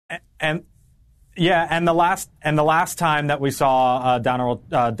And the last time that we saw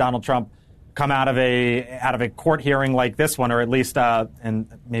Donald Trump come out of a court hearing like this one, or at least, and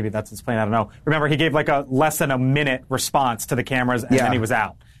maybe that's explained, I don't know. Remember, he gave like a less than a minute response to the cameras, and then he was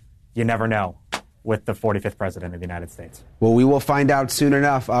out. You never know with the 45th president of the United States. Well, we will find out soon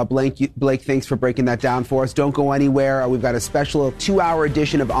enough. Blake, thanks for breaking that down for us. Don't go anywhere. We've got a special 2-hour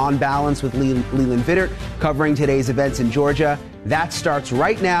edition of On Balance with Leland Vittert covering today's events in Georgia. That starts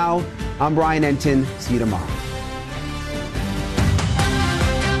right now. I'm Brian Entin. See you tomorrow.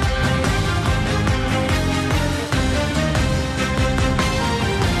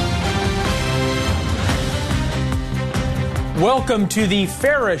 Welcome to the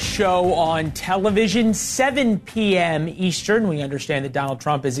Ferris Show on television, 7 p.m. Eastern. We understand that Donald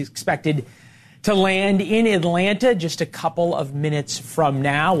Trump is expected to land in Atlanta just a couple of minutes from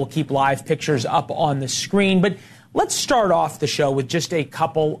now. We'll keep live pictures up on the screen. But let's start off the show with just a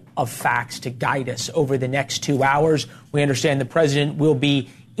couple of facts to guide us over the next 2 hours. We understand the president will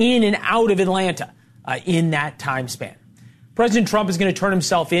be in and out of Atlanta in that time span. President Trump is going to turn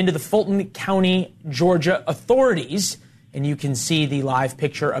himself in to the Fulton County, Georgia authorities. And you can see the live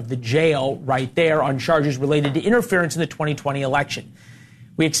picture of the jail right there on charges related to interference in the 2020 election.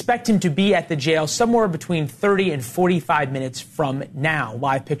 We expect him to be at the jail somewhere between 30 and 45 minutes from now.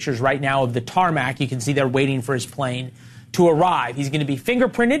 Live pictures right now of the tarmac. You can see they're waiting for his plane to arrive. He's going to be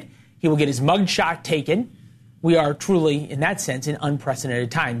fingerprinted. He will get his mugshot taken. We are truly, in that sense, in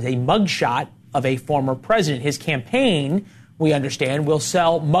unprecedented times. A mugshot of a former president. His campaign, we understand, will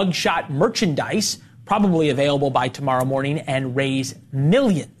sell mugshot merchandise, probably available by tomorrow morning, and raise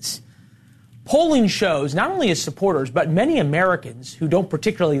millions. Polling shows not only his supporters, but many Americans who don't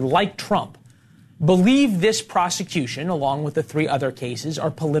particularly like Trump believe this prosecution, along with the 3 other cases,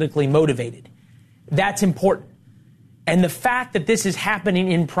 are politically motivated. That's important. And the fact that this is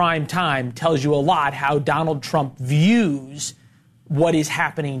happening in prime time tells you a lot how Donald Trump views what is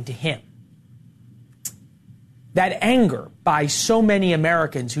happening to him. That anger by so many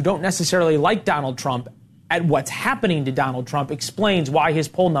Americans who don't necessarily like Donald Trump at what's happening to Donald Trump explains why his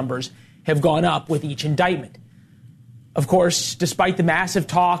poll numbers have gone up with each indictment. Of course, despite the massive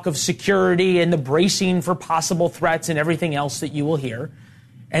talk of security and the bracing for possible threats and everything else that you will hear,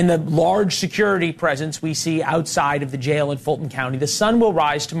 and the large security presence we see outside of the jail in Fulton County, the sun will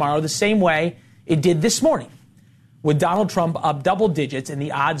rise tomorrow the same way it did this morning, with Donald Trump up double digits and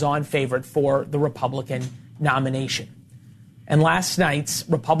the odds-on favorite for the Republican nomination. And last night's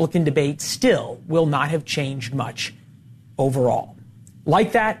Republican debate still will not have changed much overall.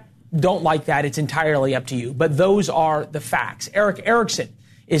 Like that, don't like that, it's entirely up to you. But those are the facts. Erick Erickson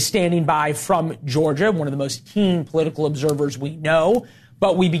is standing by from Georgia, one of the most keen political observers we know.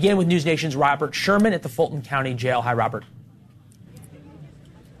 But we begin with News Nation's Robert Sherman at the Fulton County Jail. Hi, Robert.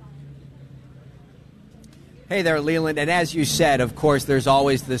 Hey there, Leland. And as you said, of course, there's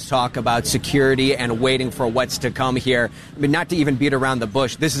always this talk about security and waiting for what's to come here. I mean, not to even beat around the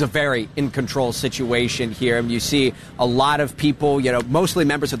bush, this is a very in-control situation here. I mean, you see a lot of people, mostly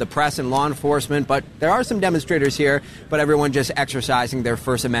members of the press and law enforcement, but there are some demonstrators here, but everyone just exercising their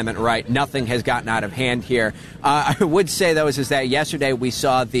First Amendment right. Nothing has gotten out of hand here. I would say, though, is that yesterday we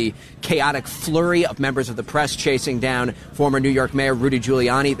saw the chaotic flurry of members of the press chasing down former New York Mayor Rudy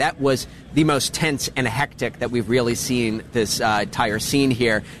Giuliani. That was the most tense and hectic that we've really seen this entire scene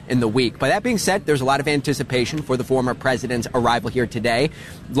here in the week. But that being said, there's a lot of anticipation for the former president's arrival here today,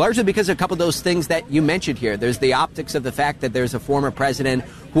 largely because of a couple of those things that you mentioned here. There's the optics of the fact that there's a former president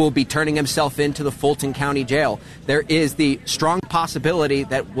who will be turning himself into the Fulton County Jail. There is the strong possibility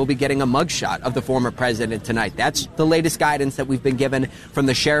that we'll be getting a mugshot of the former president tonight. That's the latest guidance that we've been given from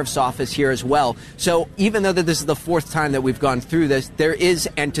the sheriff's office here as well. So even though that this is the 4th time that we've gone through this, there is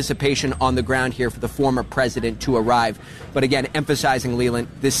anticipation on the ground here for the former president to arrive. But again, emphasizing, Leland,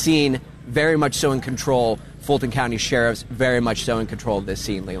 the scene very much so in control. Fulton County sheriffs very much so in control of this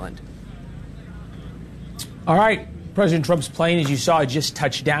scene, Leland. All right. President Trump's plane, as you saw, just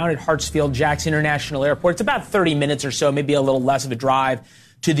touched down at Hartsfield-Jackson International Airport. It's about 30 minutes or so, maybe a little less of a drive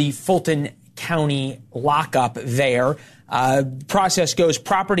to the Fulton County lockup there. Process goes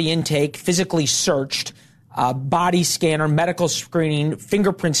property intake, physically searched, body scanner, medical screening,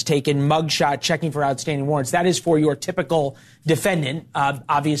 fingerprints taken, mugshot, checking for outstanding warrants. That is for your typical defendant.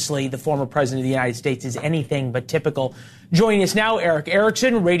 Obviously, the former president of the United States is anything but typical. Joining us now, Erick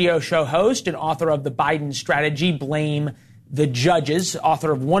Erickson, radio show host and author of The Biden Strategy, Blame the Judges,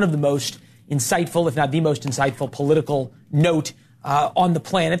 author of one of the most insightful, if not the most insightful, political note on the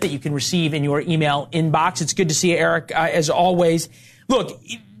planet that you can receive in your email inbox. It's good to see you, Erick, as always. Look,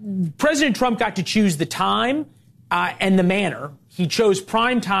 President Trump got to choose the time and the manner. He chose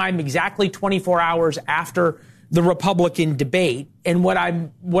prime time exactly 24 hours after the Republican debate. And what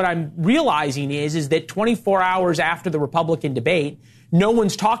I'm realizing is that 24 hours after the Republican debate, no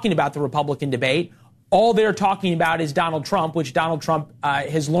one's talking about the Republican debate. All they're talking about is Donald Trump, which Donald Trump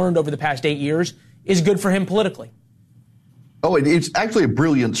has learned over the past 8 years is good for him politically. Oh, it's actually a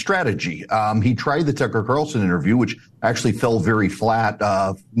brilliant strategy. He tried the Tucker Carlson interview, which actually fell very flat.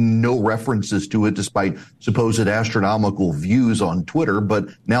 No references to it, despite supposed astronomical views on Twitter. But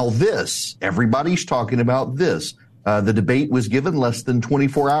now this, everybody's talking about this. The debate was given less than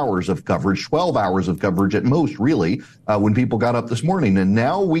 24 hours of coverage, 12 hours of coverage at most, really, when people got up this morning. And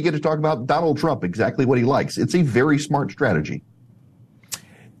now we get to talk about Donald Trump, exactly what he likes. It's a very smart strategy.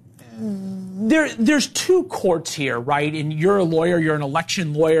 There's two courts here, right? And you're a lawyer. You're an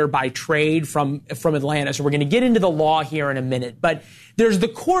election lawyer by trade from Atlanta. So we're going to get into the law here in a minute. But there's the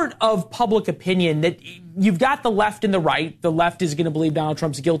court of public opinion that you've got the left and the right. The left is going to believe Donald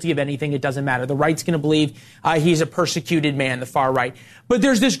Trump's guilty of anything. It doesn't matter. The right's going to believe he's a persecuted man, the far right. But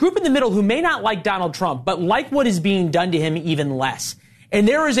there's this group in the middle who may not like Donald Trump, but like what is being done to him even less. And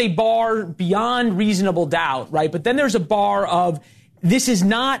there is a bar beyond reasonable doubt, right? But then there's a bar of this is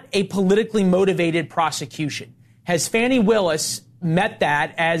not a politically motivated prosecution. Has Fani Willis met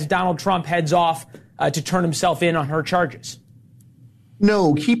that as Donald Trump heads off to turn himself in on her charges?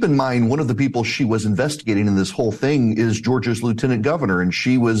 No, keep in mind, one of the people she was investigating in this whole thing is Georgia's lieutenant governor, and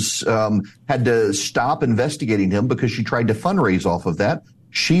she was had to stop investigating him because she tried to fundraise off of that.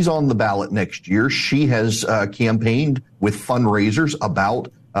 She's on the ballot next year. She has campaigned with fundraisers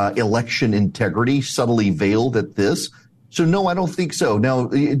about election integrity, subtly veiled at this. So, no, I don't think so. Now,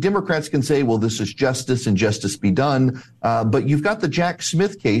 Democrats can say, well, this is justice and justice be done. But you've got the Jack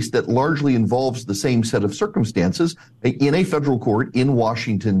Smith case that largely involves the same set of circumstances in a federal court in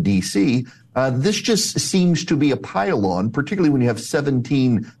Washington, D.C. This just seems to be a pile-on, particularly when you have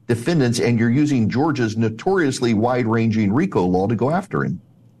 17 defendants and you're using Georgia's notoriously wide-ranging RICO law to go after him.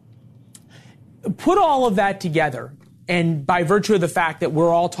 Put all of that together. And by virtue of the fact that we're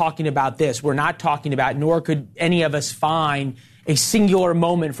all talking about this, we're not talking about, nor could any of us find a singular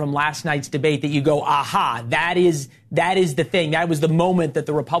moment from last night's debate that you go, aha, that is the thing. That was the moment that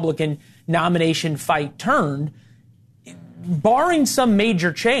the Republican nomination fight turned. Barring some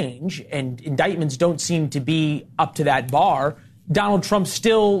major change, and indictments don't seem to be up to that bar, Donald Trump's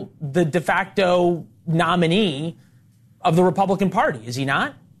still the de facto nominee of the Republican Party, is he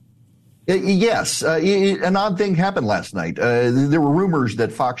not? Yes. An odd thing happened last night. There were rumors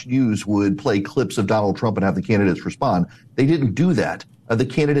that Fox News would play clips of Donald Trump and have the candidates respond. They didn't do that. The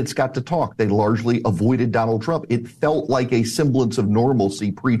candidates got to talk. They largely avoided Donald Trump. It felt like a semblance of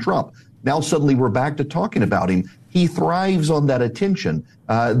normalcy pre-Trump. Now suddenly we're back to talking about him. He thrives on that attention.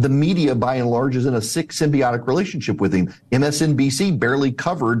 The media, by and large, is in a sick symbiotic relationship with him. MSNBC barely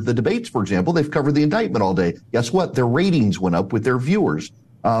covered the debates, for example. They've covered the indictment all day. Guess what? Their ratings went up with their viewers.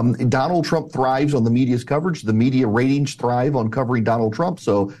 Donald Trump thrives on the media's coverage. The media ratings thrive on covering Donald Trump.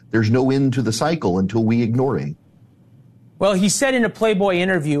 So there's no end to the cycle until we ignore him. Well, he said in a Playboy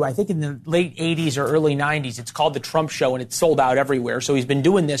interview, I think in the late 80s or early 90s, it's called The Trump Show, and it's sold out everywhere. So he's been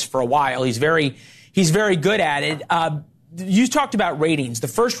doing this for a while. He's very good at it. You talked about ratings. The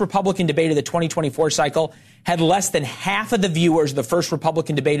first Republican debate of the 2024 cycle had less than half of the viewers of the first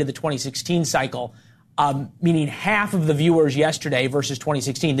Republican debate of the 2016 cycle. Meaning half of the viewers yesterday versus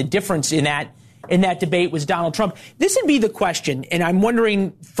 2016. The difference in that debate was Donald Trump. This would be the question, and I'm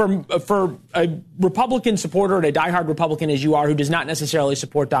wondering for a Republican supporter and a diehard Republican as you are who does not necessarily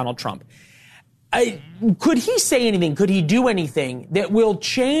support Donald Trump, could he say anything, could he do anything that will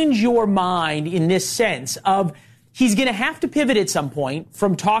change your mind in this sense of he's going to have to pivot at some point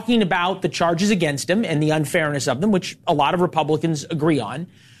from talking about the charges against him and the unfairness of them, which a lot of Republicans agree on,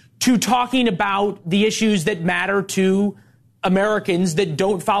 to talking about the issues that matter to Americans that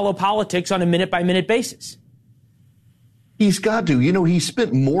don't follow politics on a minute-by-minute basis? He's got to. You know, he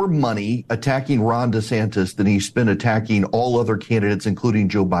spent more money attacking Ron DeSantis than he spent attacking all other candidates, including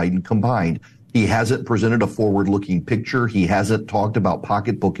Joe Biden, combined. He hasn't presented a forward-looking picture. He hasn't talked about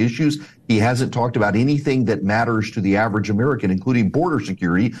pocketbook issues. He hasn't talked about anything that matters to the average American, including border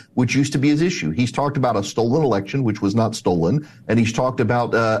security, which used to be his issue. He's talked about a stolen election, which was not stolen, and he's talked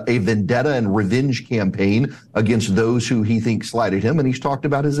about a vendetta and revenge campaign against those who he thinks slighted him, and he's talked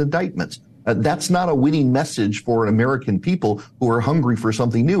about his indictments. That's not a winning message for American people who are hungry for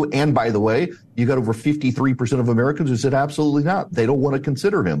something new. And by the way, you got over 53% of Americans who said absolutely not. They don't want to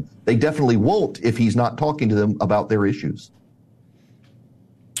consider him. They definitely won't if he's not talking to them about their issues.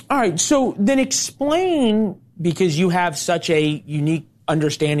 All right. So then explain, because you have such a unique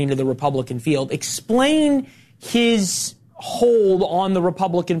understanding of the Republican field, explain his hold on the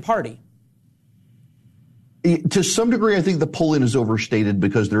Republican Party? To some degree, I think the polling is overstated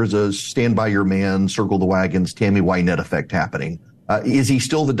because there's a stand by your man, circle the wagons, Tammy Wynette effect happening. Is he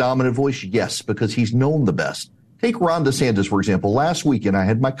still the dominant voice? Yes, because he's known the best. Take Ron DeSantis, for example. Last weekend, I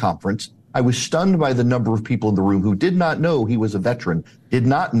had my conference. I was stunned by the number of people in the room who did not know he was a veteran, did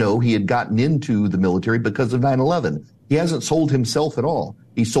not know he had gotten into the military because of 9/11. He hasn't sold himself at all.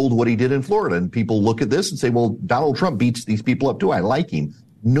 He sold what he did in Florida. And people look at this and say, well, Donald Trump beats these people up too. I like him.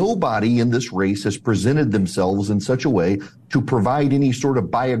 Nobody in this race has presented themselves in such a way to provide any sort of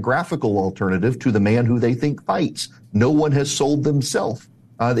biographical alternative to the man who they think fights. No one has sold themselves.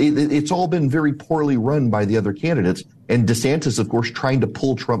 It's all been very poorly run by the other candidates. And DeSantis, of course, trying to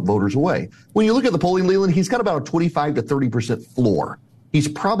pull Trump voters away. When you look at the polling, Leland, he's got about a 25 to 30% floor. He's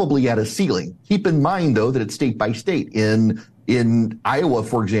probably at a ceiling. Keep in mind, though, that it's state by state. In Iowa,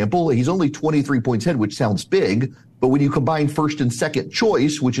 for example, he's only 23 points ahead, which sounds big. But when you combine first and second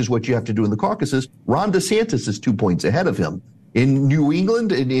choice, which is what you have to do in the caucuses, Ron DeSantis is 2 points ahead of him. In New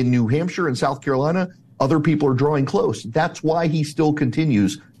England, in New Hampshire, and South Carolina, other people are drawing close. That's why he still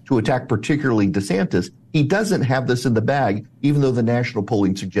continues to attack particularly DeSantis. He doesn't have this in the bag, even though the national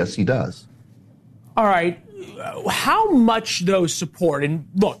polling suggests he does. All right. How much, though, support? And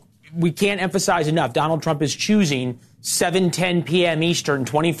look, we can't emphasize enough. Donald Trump is choosing 7:10 p.m. Eastern,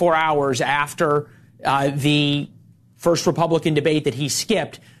 24 hours after the first Republican debate that he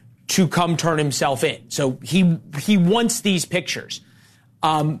skipped, to come turn himself in. So he wants these pictures.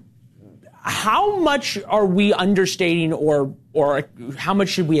 How much are we understating, or how much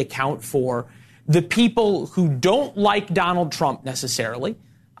should we account for the people who don't like Donald Trump necessarily,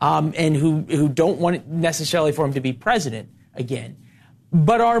 and who don't want necessarily for him to be president again,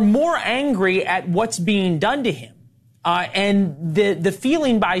 but are more angry at what's being done to him, and the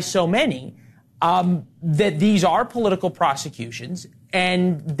feeling by so many that these are political prosecutions,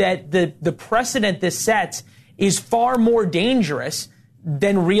 and that the precedent this sets is far more dangerous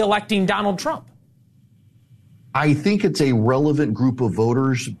than re-electing Donald Trump? I think it's a relevant group of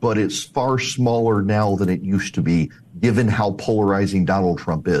voters, but it's far smaller now than it used to be, given how polarizing Donald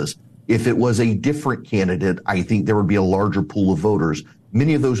Trump is. If it was a different candidate, I think there would be a larger pool of voters.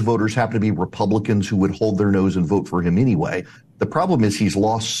 Many of those voters happen to be Republicans who would hold their nose and vote for him anyway. The problem is he's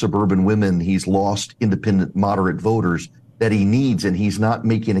lost suburban women. He's lost independent, moderate voters that he needs, and he's not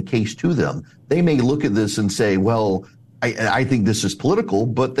making a case to them. They may look at this and say, well, I think this is political,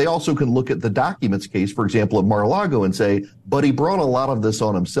 but they also can look at the documents case, for example, at Mar-a-Lago, and say, but he brought a lot of this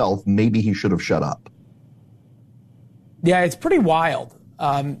on himself. Maybe he should have shut up. Yeah, it's pretty wild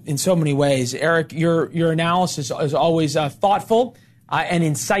in so many ways. Eric, your analysis is always thoughtful and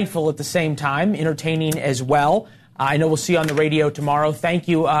insightful at the same time, entertaining as well. I know we'll see you on the radio tomorrow. Thank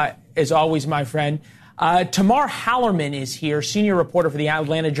you, as always, my friend. Tamar Hallerman is here, senior reporter for the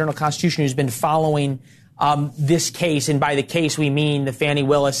Atlanta Journal-Constitution, who's been following this case, and by the case we mean the Fani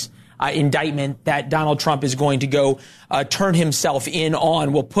Willis indictment that Donald Trump is going to go turn himself in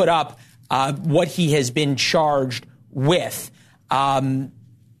on. We'll put up what he has been charged with.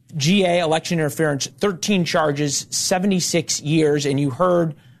 GA, election interference, 13 charges, 76 years, and you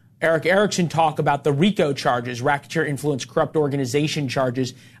heard Eric Erickson talk about the RICO charges, racketeer influence, corrupt organization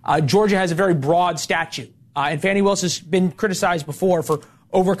charges. Georgia has a very broad statute, and Fani Willis has been criticized before for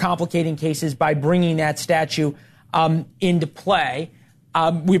overcomplicating cases by bringing that statute into play.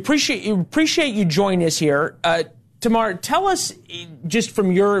 We appreciate you joining us here. Tamar, tell us, just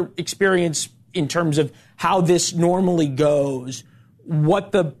from your experience in terms of how this normally goes,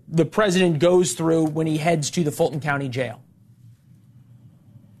 what the president goes through when he heads to the Fulton County Jail.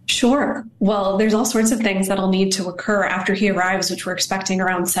 Sure. Well, there's all sorts of things that'll need to occur after he arrives, which we're expecting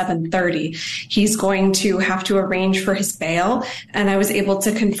around 7:30. He's going to have to arrange for his bail. And I was able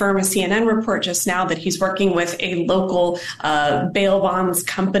to confirm a CNN report just now that he's working with a local bail bonds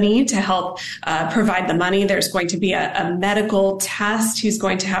company to help provide the money. There's going to be a medical test. He's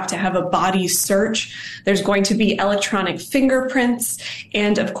going to have a body search. There's going to be electronic fingerprints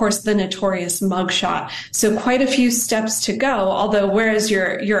and, of course, the notorious mugshot. So quite a few steps to go, although whereas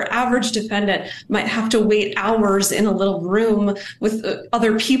your average defendant might have to wait hours in a little room with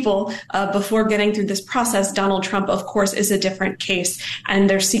other people before getting through this process, Donald Trump, of course, is a different case, and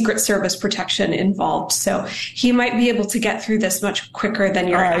there's Secret Service protection involved. So he might be able to get through this much quicker than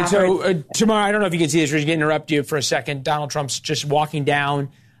your average. So, Tamar, I don't know if you can see this. We're going to interrupt you for a second. Donald Trump's just walking down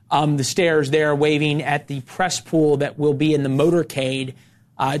the stairs there, waving at the press pool that will be in the motorcade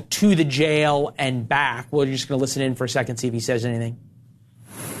to the jail and back. We're just going to listen in for a second, see if he says anything.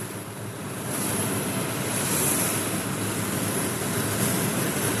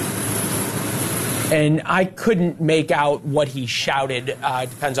 And I couldn't make out what he shouted.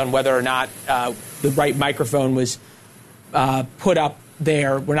 Depends on whether or not the right microphone was put up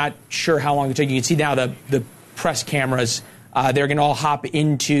there. We're not sure how long it took. You can see now the press cameras. They're going to all hop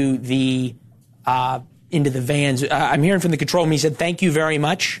into the vans. I'm hearing from the control room. He said, "Thank you very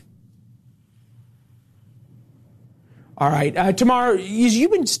much." All right. Tamar,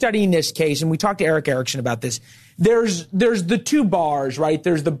 you've been studying this case, and we talked to Eric Erickson about this. There's the two bars, right?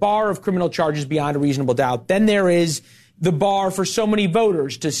 There's the bar of criminal charges beyond a reasonable doubt. Then there is the bar for so many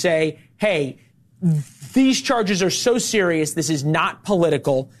voters to say, hey, these charges are so serious, this is not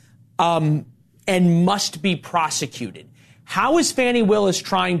political, and must be prosecuted. How is Fani Willis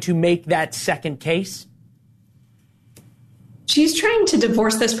trying to make that second case? She's trying to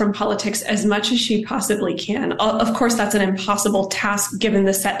divorce this from politics as much as she possibly can. Of course, that's an impossible task given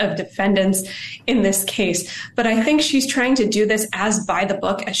the set of defendants in this case. But I think she's trying to do this as by the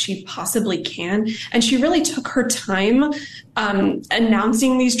book as she possibly can. And she really took her time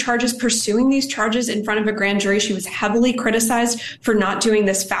announcing these charges, pursuing these charges in front of a grand jury. She was heavily criticized for not doing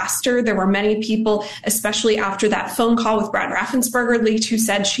this faster. There were many people, especially after that phone call with Brad Raffensperger leaked, who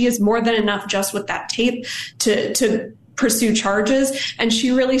said she is more than enough just with that tape to pursue charges. And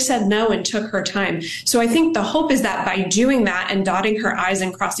she really said no and took her time. So I think the hope is that by doing that and dotting her I's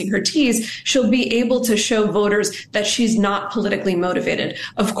and crossing her T's, she'll be able to show voters that she's not politically motivated.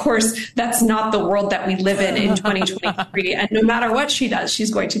 Of course, that's not the world that we live in 2023. And no matter what she does, she's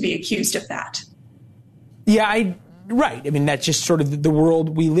going to be accused of that. Yeah, right. I mean, that's just sort of the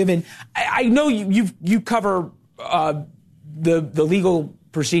world we live in. I know you cover the legal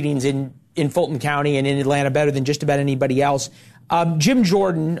proceedings in Fulton County and in Atlanta better than just about anybody else. Jim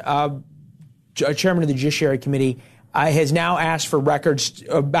Jordan, chairman of the Judiciary Committee, has now asked for records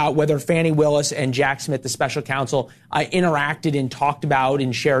about whether Fani Willis and Jack Smith, the special counsel, interacted and talked about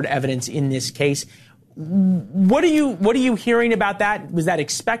and shared evidence in this case. What are you hearing about that? Was that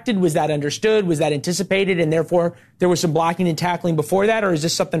expected? Was that understood? Was that anticipated? And therefore there was some blocking and tackling before that? Or is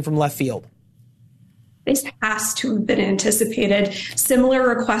this something from left field? This has to have been anticipated. Similar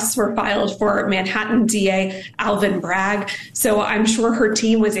requests were filed for Manhattan DA Alvin Bragg. So I'm sure her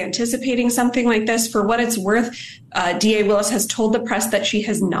team was anticipating something like this. For what it's worth, DA Willis has told the press that she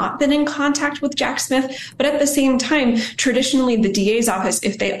has not been in contact with Jack Smith. But at the same time, traditionally, the DA's office,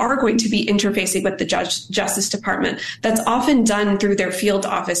 if they are going to be interfacing with the Justice Department, that's often done through their field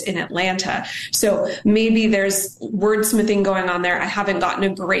office in Atlanta. So maybe there's wordsmithing going on there. I haven't gotten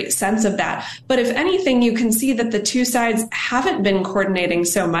a great sense of that. But if anything, you can see that the two sides haven't been coordinating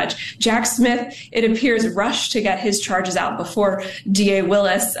so much. Jack Smith, it appears, rushed to get his charges out before DA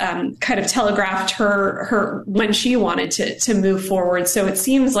Willis kind of telegraphed her when she wanted to move forward. So it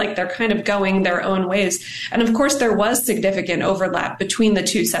seems like they're kind of going their own ways. And of course, there was significant overlap between the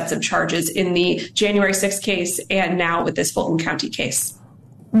two sets of charges in the January 6th case and now with this Fulton County case.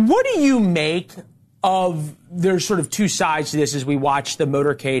 What do you make of, there's sort of two sides to this as we watch the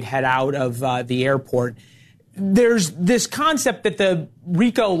motorcade head out of the airport. There's this concept that the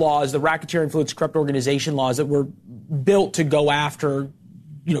RICO laws, the Racketeer Influenced Corrupt Organization laws that were built to go after,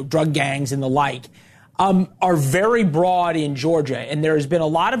 drug gangs and the like, are very broad in Georgia. And there has been a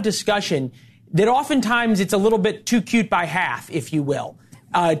lot of discussion that oftentimes it's a little bit too cute by half, if you will,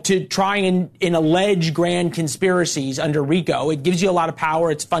 to try and allege grand conspiracies under RICO. It gives you a lot of power.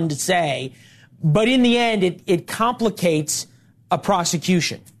 It's fun to say. But in the end, it complicates a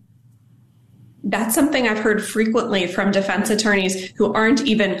prosecution. That's something I've heard frequently from defense attorneys who aren't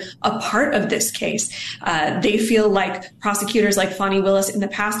even a part of this case. They feel like prosecutors like Fani Willis in the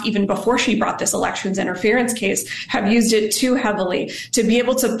past, even before she brought this elections interference case, have used it too heavily to be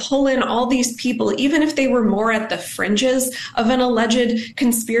able to pull in all these people, even if they were more at the fringes of an alleged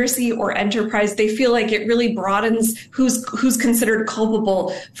conspiracy or enterprise. They feel like it really broadens who's considered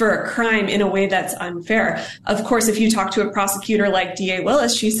culpable for a crime in a way that's unfair. Of course, if you talk to a prosecutor like DA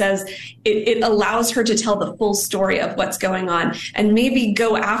Willis, she says it allows her to tell the full story of what's going on and maybe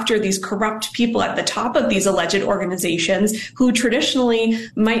go after these corrupt people at the top of these alleged organizations who traditionally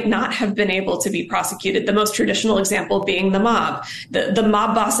might not have been able to be prosecuted. The most traditional example being the mob. The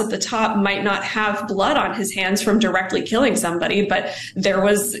mob boss at the top might not have blood on his hands from directly killing somebody, but there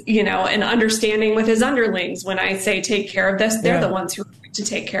was, an understanding with his underlings. When I say take care of this, they're the ones who to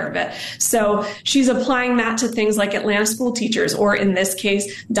take care of it. So she's applying that to things like Atlanta school teachers, or in this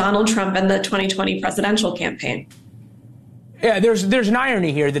case, Donald Trump and the 2020 presidential campaign. Yeah, there's an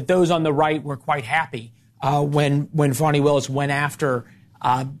irony here that those on the right were quite happy when Fani Willis went after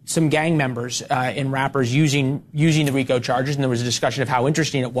some gang members and rappers using the RICO charges, and there was a discussion of how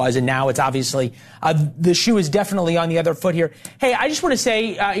interesting it was, and now it's obviously the shoe is definitely on the other foot here. Hey, I just want to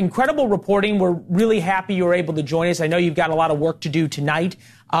say incredible reporting. We're really happy you were able to join us. I know you've got a lot of work to do tonight,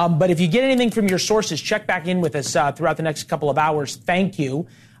 but if you get anything from your sources, check back in with us throughout the next couple of hours. Thank you.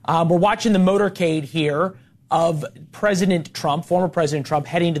 We're watching the motorcade here of President Trump, former President Trump,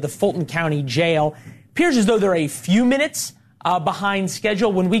 heading to the Fulton County Jail. Appears as though they're a few minutes behind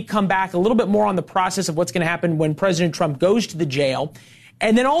schedule. When we come back, a little bit more on the process of what's going to happen when President Trump goes to the jail.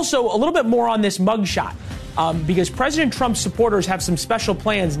 And then also a little bit more on this mugshot, because President Trump's supporters have some special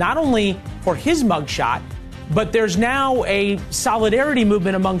plans, not only for his mugshot, but there's now a solidarity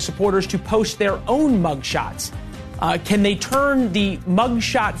movement among supporters to post their own mugshots. Can they turn the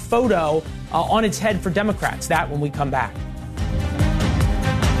mugshot photo on its head for Democrats? That when we come back.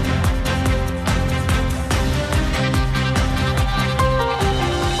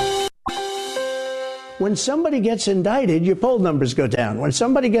 When somebody gets indicted, your poll numbers go down. When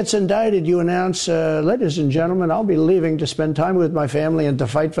somebody gets indicted, you announce, ladies and gentlemen, I'll be leaving to spend time with my family and to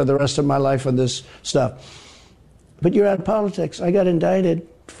fight for the rest of my life on this stuff. But you're out of politics. I got indicted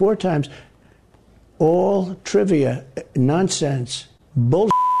 4 times. All trivia, nonsense,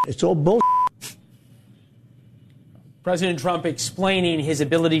 bullshit. It's all bullshit. President Trump explaining his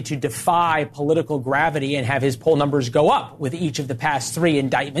ability to defy political gravity and have his poll numbers go up with each of the past 3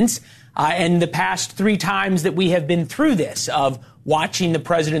 indictments. And the past 3 times that we have been through this, of watching the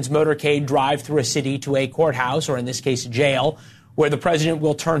president's motorcade drive through a city to a courthouse, or in this case, a jail, where the president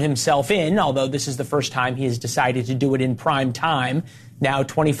will turn himself in, although this is the first time he has decided to do it in prime time. Now,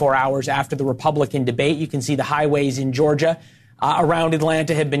 24 hours after the Republican debate, you can see the highways in Georgia around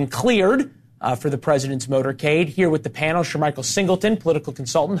Atlanta have been cleared for the president's motorcade. Here with the panel, Shermichael Singleton, political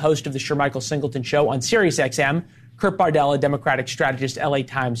consultant, host of the Shermichael Singleton Show on SiriusXM, Kurt Bardella, Democratic strategist, LA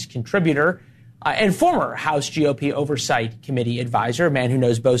Times contributor, and former House GOP Oversight Committee advisor, a man who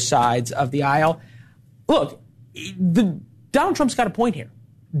knows both sides of the aisle. Look, Donald Trump's got a point here,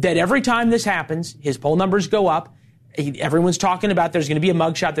 that every time this happens, his poll numbers go up. Everyone's talking about there's going to be a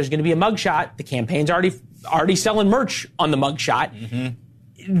mugshot. There's going to be a mugshot. The campaign's already selling merch on the mugshot.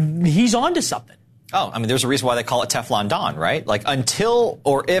 Mm-hmm. He's on to something. Oh, I mean, there's a reason why they call it Teflon Don, right? Like, until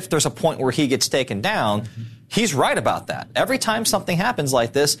or if there's a point where he gets taken down, he's right about that. Every time something happens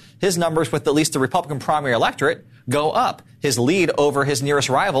like this, his numbers with at least the Republican primary electorate go up. His lead over his nearest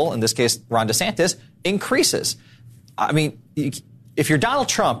rival, in this case, Ron DeSantis, increases. I mean, if you're Donald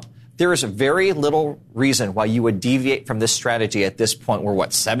Trump, there is very little reason why you would deviate from this strategy at this point. We're,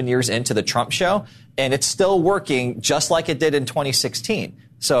 7 years into the Trump show, and it's still working just like it did in 2016.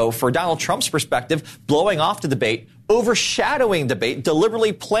 So for Donald Trump's perspective, blowing off the debate, overshadowing debate,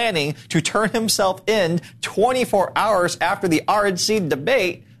 deliberately planning to turn himself in 24 hours after the RNC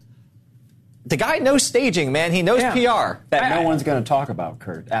debate, the guy knows staging, man. He knows PR. That no one's going to talk about,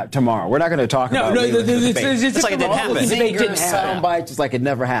 Kurt, tomorrow. We're not going to talk about the debate. It's like it didn't happen. Zingers, sound bites, it's like it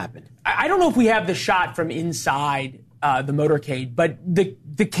never happened. I don't know if we have the shot from inside the motorcade, but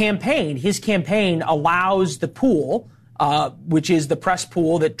the campaign, his campaign, allows the pool, which is the press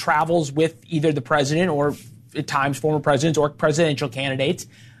pool that travels with either the president or at times former presidents or presidential candidates.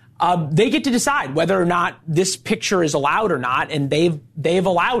 They get to decide whether or not this picture is allowed or not, and they've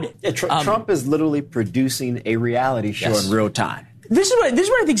allowed it. Yeah, Trump is literally producing a reality show in real time. This is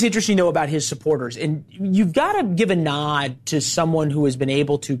what I think is interesting, though, about his supporters, and you've got to give a nod to someone who has been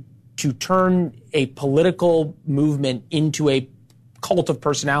able to turn a political movement into a cult of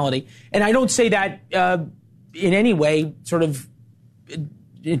personality. And I don't say that in any way sort of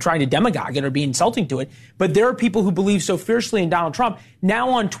in trying to demagogue it or be insulting to it, but there are people who believe so fiercely in Donald Trump. Now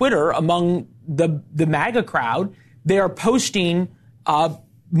on Twitter, among the MAGA crowd, they are posting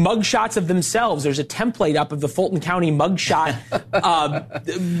mugshots of themselves. There's a template up of the Fulton County mugshot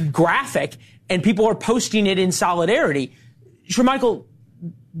graphic, and people are posting it in solidarity. Shermichael,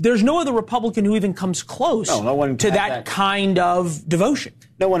 there's no other Republican who even comes close to that kind of devotion.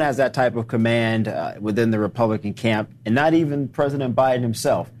 No one has that type of command within the Republican camp, and not even President Biden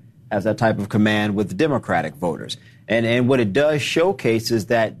himself has that type of command with the Democratic voters. And what it does showcase is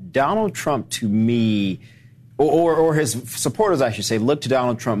that Donald Trump, to me, or his supporters, I should say, look to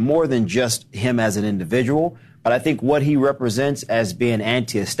Donald Trump more than just him as an individual. But I think what he represents as being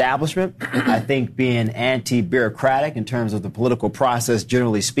anti-establishment, I think being anti-bureaucratic in terms of the political process,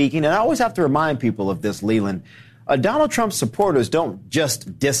 generally speaking. And I always have to remind people of this, Leland. Donald Trump's supporters don't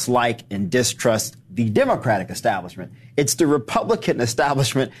just dislike and distrust the Democratic establishment. It's the Republican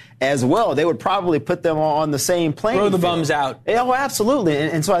establishment as well. They would probably put them on the same plane. Throw the bums out. Oh, absolutely.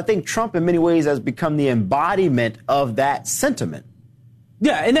 And so I think Trump in many ways has become the embodiment of that sentiment.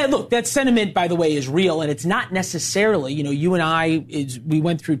 Yeah, and that sentiment, by the way, is real, and it's not necessarily, you and I, we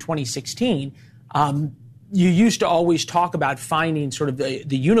went through 2016. You used to always talk about finding sort of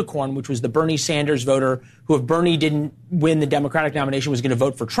the unicorn, which was the Bernie Sanders voter who, if Bernie didn't win the Democratic nomination, was going to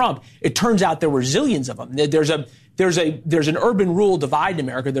vote for Trump. It turns out there were zillions of them. There's an urban-rural divide in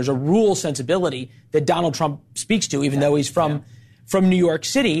America. There's a rural sensibility that Donald Trump speaks to, even though he's from New York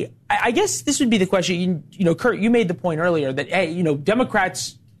City. I guess this would be the question. Kurt, you made the point earlier that, hey,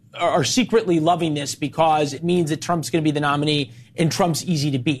 Democrats are secretly loving this because it means that Trump's going to be the nominee and Trump's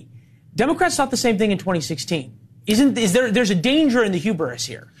easy to beat. Democrats thought the same thing in 2016. There's a danger in the hubris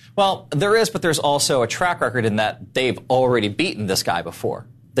here? Well, there is, but there's also a track record in that they've already beaten this guy before.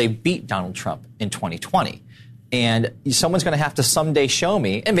 They beat Donald Trump in 2020. And someone's going to have to someday show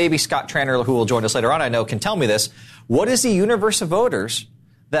me, and maybe Scott Tranter, who will join us later on, I know, can tell me this. What is the universe of voters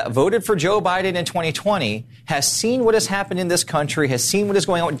that voted for Joe Biden in 2020, has seen what has happened in this country, has seen what is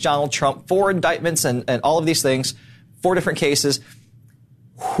going on with Donald Trump, 4 indictments and all of these things, 4 different cases.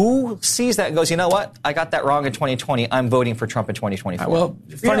 Who sees that and goes, you know what? I got that wrong in 2020. I'm voting for Trump in 2024. Well,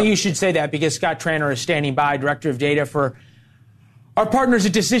 funny you should say that, because Scott Tranter is standing by, Director of Data for our partners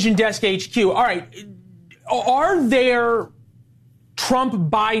at Decision Desk HQ. All right. Are there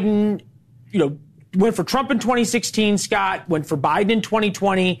Trump-Biden, went for Trump in 2016, Scott, went for Biden in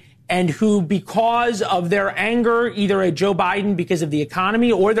 2020, and who, because of their anger, either at Joe Biden because of the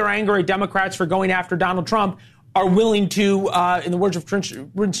economy or their anger at Democrats for going after Donald Trump, are willing to, in the words of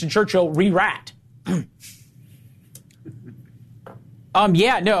Winston Churchill, re-rat?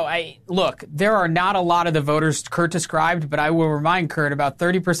 Look, there are not a lot of the voters Kurt described, but I will remind Kurt about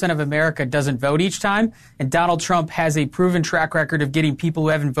 30% of America doesn't vote each time, and Donald Trump has a proven track record of getting people who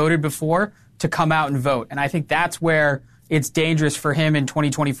haven't voted before to come out and vote. And I think that's where it's dangerous for him in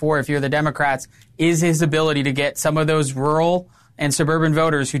 2024, if you're the Democrats, is his ability to get some of those rural and suburban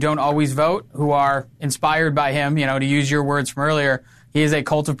voters who don't always vote, who are inspired by him, to use your words from earlier. He is a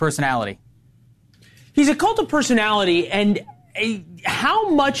cult of personality. He's a cult of personality, and how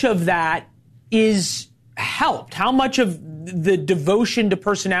much of that is helped? How much of the devotion to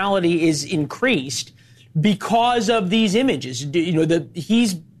personality is increased because of these images?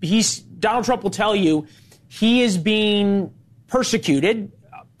 Donald Trump will tell you he is being prosecuted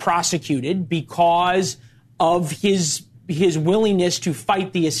because of his willingness to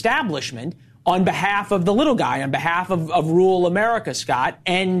fight the establishment on behalf of the little guy, on behalf of rural America, Scott.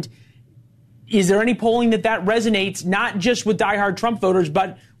 And is there any polling that resonates not just with diehard Trump voters,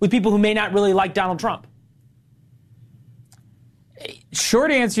 but with people who may not really like Donald Trump?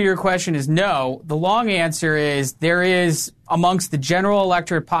 Short answer to your question is no. The long answer is there is, amongst the general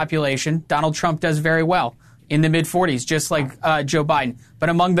electorate population, Donald Trump does very well in the mid-40s, just like Joe Biden. But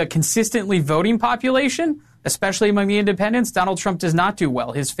among the consistently voting population, especially among the independents, Donald Trump does not do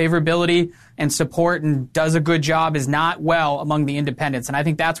well. His favorability and support and does a good job is not well among the independents. And I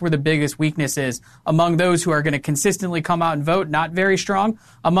think that's where the biggest weakness is. Among those who are going to consistently come out and vote, not very strong.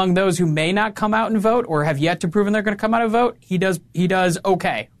 Among those who may not come out and vote or have yet to prove they're going to come out and vote, he does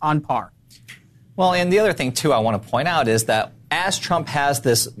okay, on par. Well, and the other thing, too, I want to point out is that as Trump has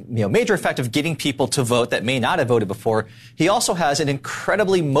this major effect of getting people to vote that may not have voted before, he also has an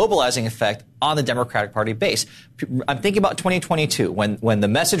incredibly mobilizing effect on the Democratic Party base. I'm thinking about 2022, when the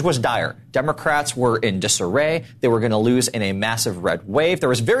message was dire. Democrats were in disarray. They were going to lose in a massive red wave. There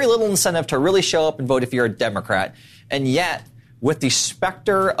was very little incentive to really show up and vote if you're a Democrat. And yet, with the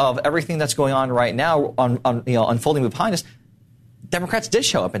specter of everything that's going on right now unfolding behind us, Democrats did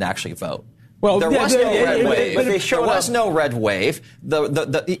show up and actually vote. Well, there was no red wave. There was no red wave.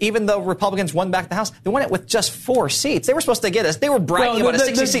 Even though Republicans won back the House, they won it with just 4 seats. They were supposed to get us. They were bragging about a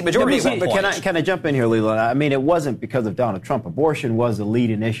 60-seat majority at one point. Can I jump in here, Leland? I mean, it wasn't because of Donald Trump. Abortion was the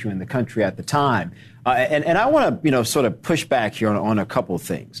leading issue in the country at the time. And I want to, sort of push back here on a couple of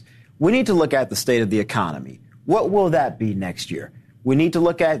things. We need to look at the state of the economy. What will that be next year? We need to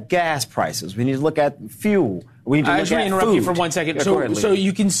look at gas prices. We need to look at fuel. We need to look at food. I just want to interrupt you for 1 second. So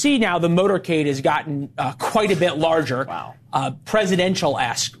you can see now the motorcade has gotten quite a bit larger. Wow.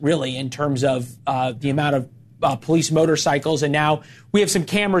 Presidential-esque, really, in terms of the amount of police motorcycles. And now we have some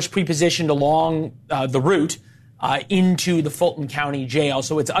cameras pre-positioned along the route into the Fulton County Jail.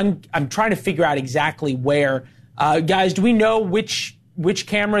 So I'm trying to figure out exactly where. Guys, do we know which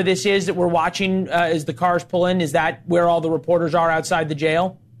camera this is that we're watching as the cars pull in? Is that where all the reporters are outside the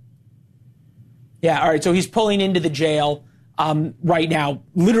jail? Yeah, all right, so he's pulling into the jail right now,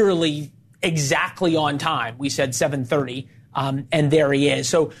 literally exactly on time. We said 7:30, and there he is.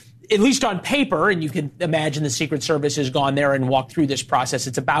 So at least on paper, and you can imagine the Secret Service has gone there and walked through this process,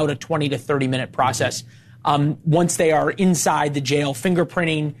 it's about a 20 to 30-minute process once they are inside the jail,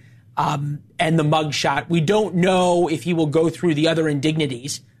 fingerprinting and the mugshot. We don't know if he will go through the other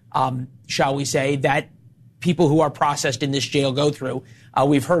indignities, shall we say, that people who are processed in this jail go through.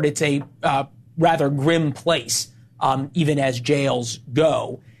 We've heard it's a rather grim place, even as jails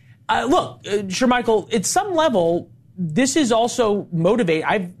go. Look, Shermichael, at some level, this is also motivating.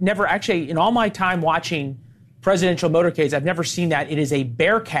 I've never actually, in all my time watching presidential motorcades, I've never seen that. It is a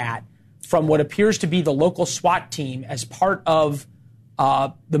Bearcat from what appears to be the local SWAT team as part of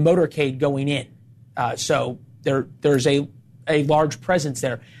the motorcade going in. So there's a large presence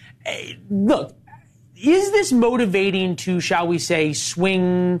there. Look, is this motivating to, shall we say,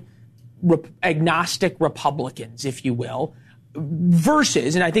 swing agnostic Republicans, if you will,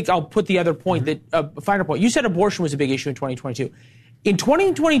 versus, and I think I'll put the other point that, finer point, you said abortion was a big issue in 2022. In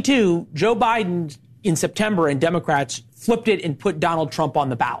 2022, Joe Biden in September and Democrats flipped it and put Donald Trump on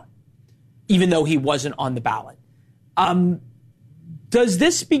the ballot, even though he wasn't on the ballot. Does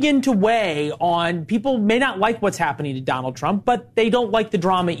this begin to weigh on people may not like what's happening to Donald Trump, but they don't like the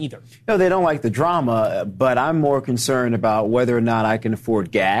drama either? No, they don't like the drama, but I'm more concerned about whether or not I can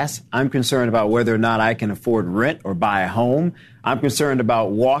afford gas. I'm concerned about whether or not I can afford rent or buy a home. I'm concerned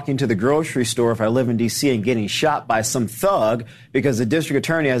about walking to the grocery store if I live in D.C. and getting shot by some thug because the district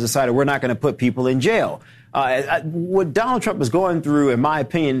attorney has decided we're not going to put people in jail. What Donald Trump is going through, in my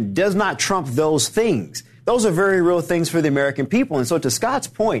opinion, does not trump those things. Those are very real things for the American people. And so to Scott's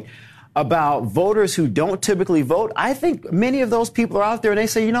point about voters who don't typically vote, I think many of those people are out there and they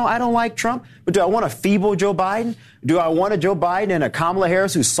say, you know, I don't like Trump, but do I want a feeble Joe Biden? Do I want a Joe Biden and a Kamala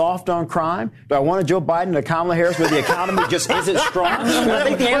Harris who's soft on crime? Do I want a Joe Biden and a Kamala Harris where the economy just isn't strong? I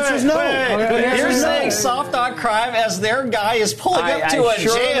think the answer is no. You're saying soft on crime as their guy is pulling up to a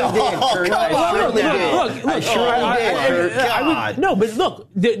jail. I surely did. No, but look,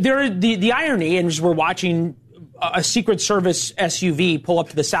 the irony, and as we're watching a Secret Service SUV pull up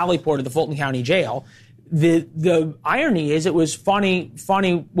to the Sally Port of the Fulton County Jail, the irony is it was Fani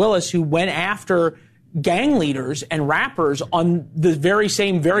Willis who went after gang leaders and rappers on the very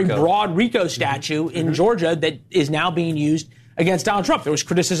same, very broad RICO statute in Georgia that is now being used against Donald Trump. There was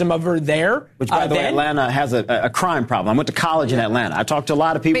criticism of her there. Which, by the way, Atlanta has a crime problem. I went to college in Atlanta. I talked to a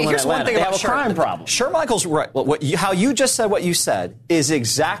lot of people in Atlanta. They have a crime problem. Shermichael's right. How you just said what you said is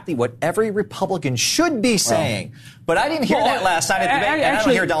exactly what every Republican should be saying. But I didn't hear that last night at the debate, and I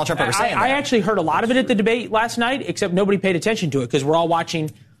don't hear Donald Trump ever saying that. I actually heard a lot of it at the debate last night, except nobody paid attention to it because we're all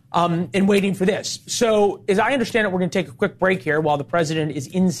watching and waiting for this. So, as I understand it, we're going to take a quick break here while the president is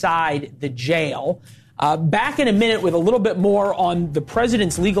inside the jail. Back in a minute with a little bit more on the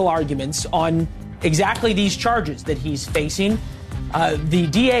president's legal arguments on exactly these charges that he's facing. The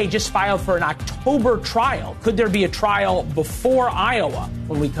DA just filed for an October trial. Could there be a trial before Iowa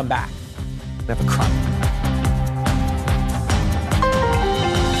when we come back? We have a crime.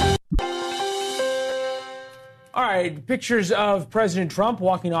 All right, pictures of President Trump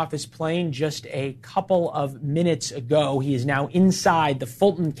walking off his plane just a couple of minutes ago. He is now inside the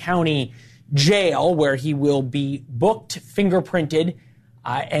Fulton County Jail, where he will be booked, fingerprinted,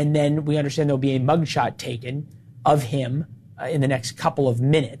 and then we understand there'll be a mugshot taken of him in the next couple of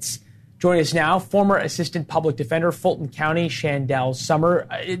minutes. Joining us now, former Assistant Public Defender, Fulton County, Shandell Summer.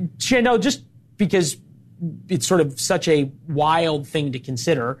 Shandell, just because it's sort of such a wild thing to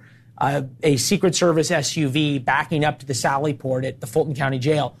consider, a Secret Service SUV backing up to the Sally Port at the Fulton County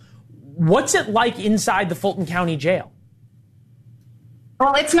Jail. What's it like inside the Fulton County Jail?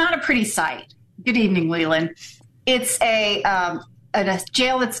 Well, it's not a pretty sight. Good evening, Leland. It's a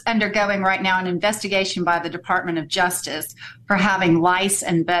jail that's undergoing right now an investigation by the Department of Justice for having lice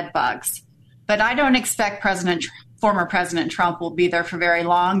and bed bugs. But I don't expect former President Trump will be there for very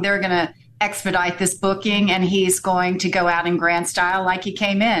long. They're going to expedite this booking, and he's going to go out in grand style like he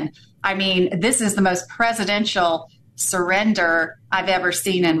came in. I mean, this is the most presidential surrender I've ever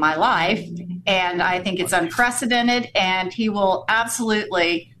seen in my life, and I think it's unprecedented, and he will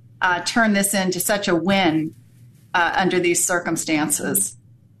absolutely turn this into such a win under these circumstances.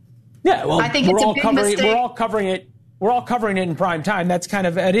 Yeah, well, I think it's a big mistake. We're all covering it in prime time. That's kind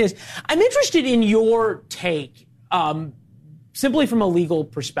of it is. I'm interested in your take, simply from a legal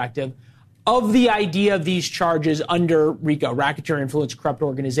perspective, of the idea of these charges under RICO, racketeer influence corrupt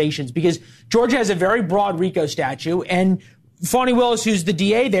organizations, because Georgia has a very broad RICO statute, and Fani Willis, who's the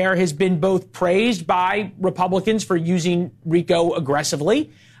DA there, has been both praised by Republicans for using RICO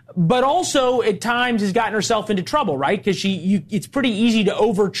aggressively, but also at times has gotten herself into trouble, right? Because it's pretty easy to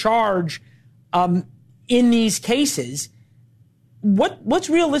overcharge in these cases. What's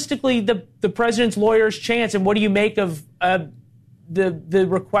realistically the president's lawyer's chance, and what do you make of the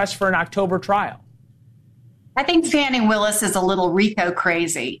request for an October trial? I think Fannie Willis is a little RICO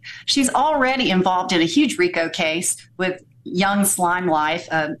crazy. She's already involved in a huge RICO case with Young Slime Life,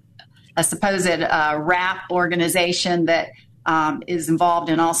 a supposed rap organization that is involved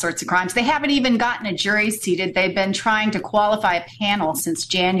in all sorts of crimes. They haven't even gotten a jury seated. They've been trying to qualify a panel since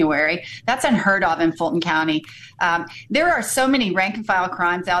January. That's unheard of in Fulton County. There are so many rank and file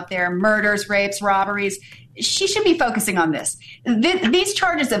crimes out there, murders, rapes, robberies. She should be focusing on this. These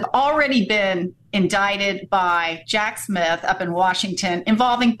charges have already been indicted by Jack Smith up in Washington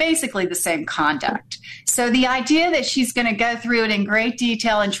involving basically the same conduct. So the idea that she's going to go through it in great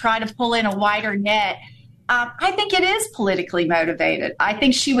detail and try to pull in a wider net, I think it is politically motivated. I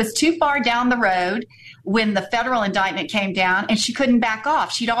think she was too far down the road when the federal indictment came down and she couldn't back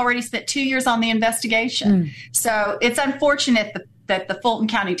off. She'd already spent 2 years on the investigation. So it's unfortunate that the Fulton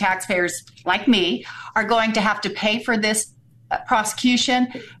County taxpayers like me are going to have to pay for this prosecution,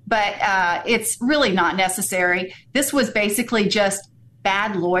 but it's really not necessary. This was basically just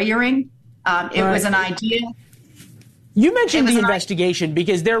bad lawyering. It was an idea. You mentioned the investigation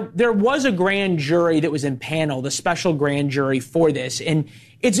because there was a grand jury that was impaneled, a special grand jury for this. And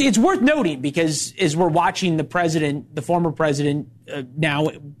it's worth noting because as we're watching the former president now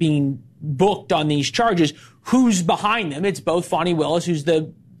being booked on these charges, who's behind them? It's both Fannie Willis, who's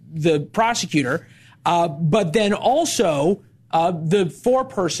the prosecutor, but then also the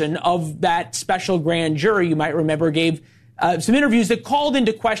foreperson of that special grand jury, you might remember, gave some interviews that called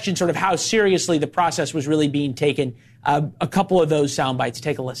into question sort of how seriously the process was really being taken. A couple of those sound bites.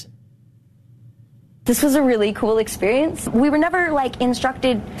 Take a listen. This was a really cool experience. We were never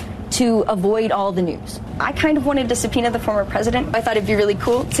instructed to avoid all the news. I kind of wanted to subpoena the former president. I thought it'd be really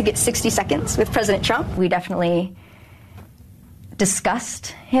cool to get 60 seconds with President Trump. We definitely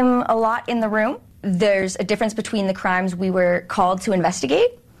discussed him a lot in the room. There's a difference between the crimes we were called to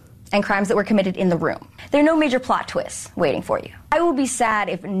investigate and crimes that were committed in the room. There are no major plot twists waiting for you. I will be sad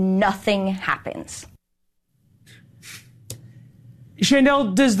if nothing happens.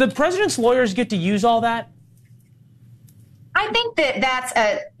 Chandel, does the president's lawyers get to use all that? I think that's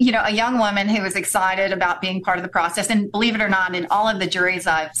a young woman who is excited about being part of the process. And believe it or not, in all of the juries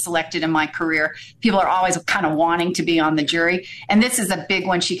I've selected in my career, people are always kind of wanting to be on the jury. And this is a big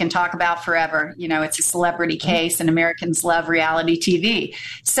one she can talk about forever. It's a celebrity case and Americans love reality TV.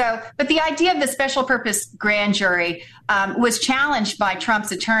 So, but the idea of the special purpose grand jury was challenged by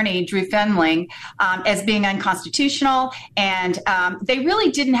Trump's attorney, Drew Fenling, as being unconstitutional. And they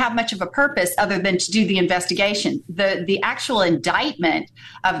really didn't have much of a purpose other than to do the investigation. The actual indictment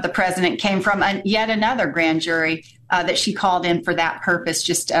of the president came from yet another grand jury that she called in for that purpose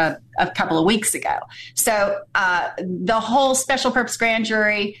just a couple of weeks ago. So the whole special purpose grand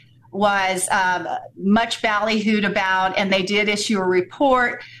jury was much ballyhooed about, and they did issue a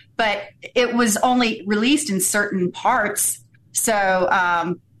report, but it was only released in certain parts. So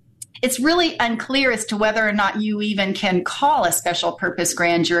it's really unclear as to whether or not you even can call a special purpose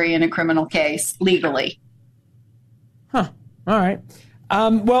grand jury in a criminal case legally. Huh. All right.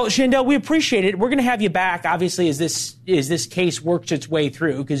 Well, Chandel, we appreciate it. We're going to have you back, obviously, as this case works its way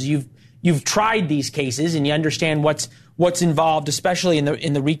through, because you've tried these cases and you understand what's involved, especially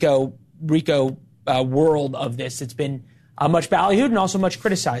in the RICO world of this. It's been much ballyhooed and also much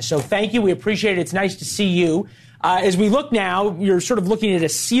criticized. So thank you. We appreciate it. It's nice to see you. As we look now, you're sort of looking at a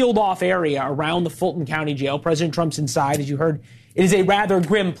sealed off area around the Fulton County Jail. President Trump's inside. As you heard, it is a rather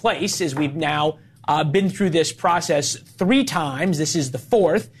grim place as we've now been through this process 3 times. This is the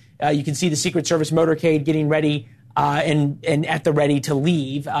 4th. You can see the Secret Service motorcade getting ready and at the ready to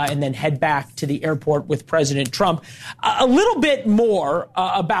leave and then head back to the airport with President Trump. A little bit more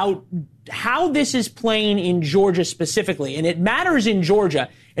about how this is playing in Georgia specifically. And it matters in Georgia.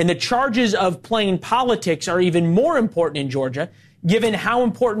 And the charges of playing politics are even more important in Georgia, given how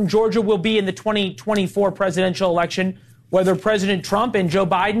important Georgia will be in the 2024 presidential election, whether President Trump and Joe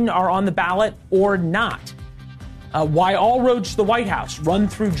Biden are on the ballot or not. Why all roads to the White House run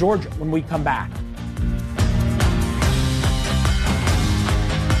through Georgia when we come back.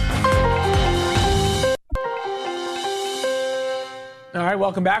 All right,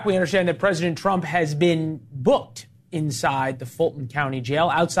 welcome back. We understand that President Trump has been booked inside the Fulton County Jail.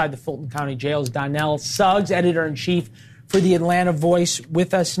 Outside the Fulton County Jail is Donnell Suggs, editor-in-chief for the Atlanta Voice,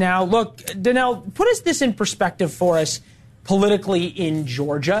 with us now. Look, Donnell, put this in perspective for us politically in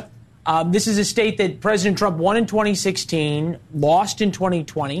Georgia. This is a state that President Trump won in 2016, lost in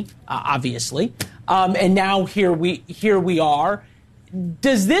 2020, obviously, and now here we are.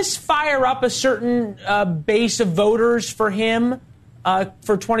 Does this fire up a certain base of voters for him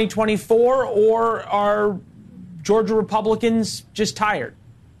for 2024, or are Georgia Republicans just tired?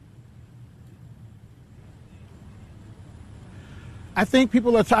 I think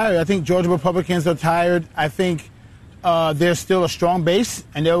people are tired. I think Georgia Republicans are tired. I think there's still a strong base,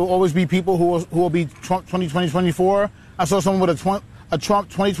 and there will always be people who will be Trump 2024. I saw someone with a Trump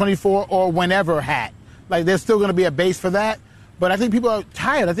 2024 or whenever hat. Like, there's still going to be a base for that. But I think people are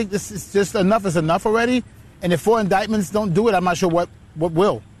tired. I think this is just enough is enough already. And if 4 indictments don't do it, I'm not sure what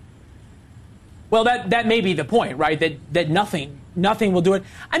will. Well, that may be the point, right? That nothing will do it.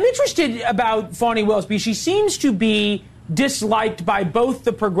 I'm interested about Fani Willis because she seems to be disliked by both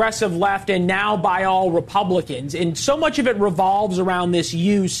the progressive left and now by all Republicans. And so much of it revolves around this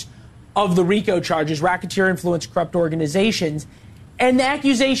use of the RICO charges, racketeer influence corrupt organizations, and the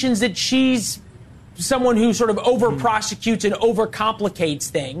accusations that she's someone who sort of over-prosecutes and over-complicates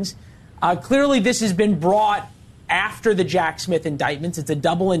things. Clearly, this has been brought after the Jack Smith indictments. It's a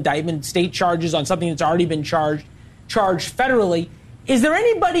double indictment, state charges on something that's already been charged federally. Is there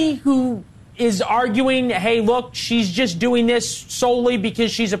anybody who is arguing, hey, look, she's just doing this solely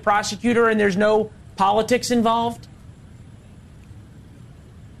because she's a prosecutor and there's no politics involved?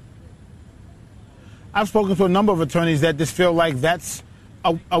 I've spoken to a number of attorneys that just feel like that's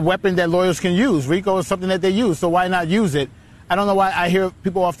a weapon that lawyers can use. RICO is something that they use, so why not use it? I don't know why I hear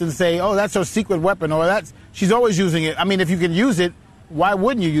people often say, oh, that's her secret weapon, or she's always using it. I mean, if you can use it, why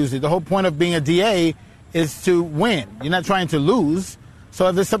wouldn't you use it? The whole point of being a DA is to win. You're not trying to lose. So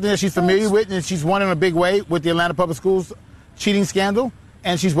if it's something that she's familiar with and she's won in a big way with the Atlanta Public Schools cheating scandal,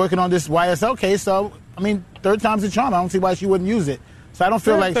 and she's working on this YSL case, so, I mean, third time's a charm. I don't see why she wouldn't use it. So I don't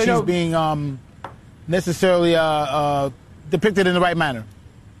feel like she's being necessarily depicted in the right manner.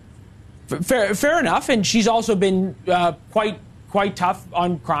 Fair enough, and she's also been quite tough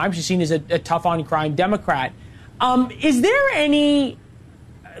on crime. She's seen as a tough on crime Democrat. Is there any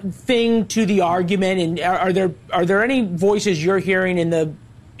thing to the argument, and are there any voices you're hearing in the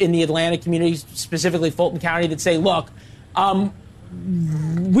Atlanta community, specifically Fulton County, that say, look,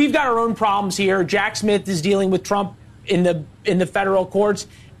 we've got our own problems here. Jack Smith is dealing with Trump in the federal courts,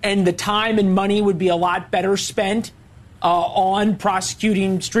 and the time and money would be a lot better spent on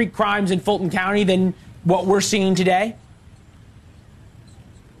prosecuting street crimes in Fulton County than what we're seeing today?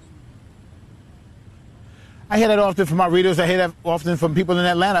 I hear that often from my readers. I hear that often from people in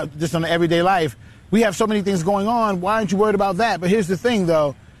Atlanta, just on everyday life. We have so many things going on. Why aren't you worried about that? But here's the thing,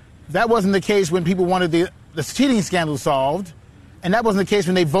 though. That wasn't the case when people wanted the cheating scandal solved. And that wasn't the case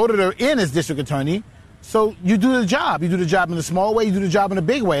when they voted her in as district attorney. So you do the job. You do the job in a small way. You do the job in a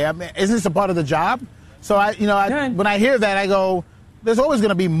big way. I mean, isn't this a part of the job? So, when I hear that, I go, there's always going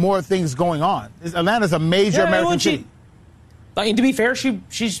to be more things going on. Atlanta's a major American city. And to be fair,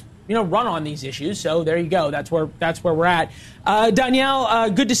 she's run on these issues. So there you go. That's where we're at. Danielle,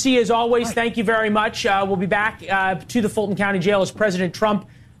 good to see you as always. Right. Thank you very much. We'll be back to the Fulton County Jail as President Trump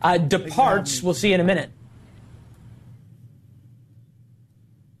departs. We'll see you in a minute.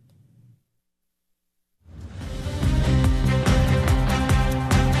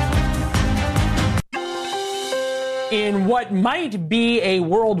 In what might be a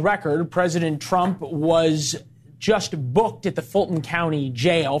world record, President Trump was just booked at the Fulton County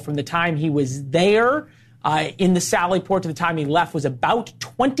Jail. From the time he was there in the Sally Port to the time he left was about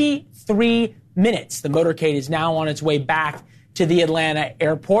 23 minutes. The motorcade is now on its way back to the Atlanta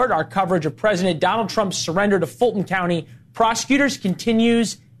airport. Our coverage of President Donald Trump's surrender to Fulton County prosecutors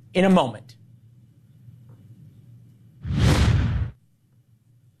continues in a moment.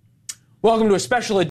 Welcome to a special edition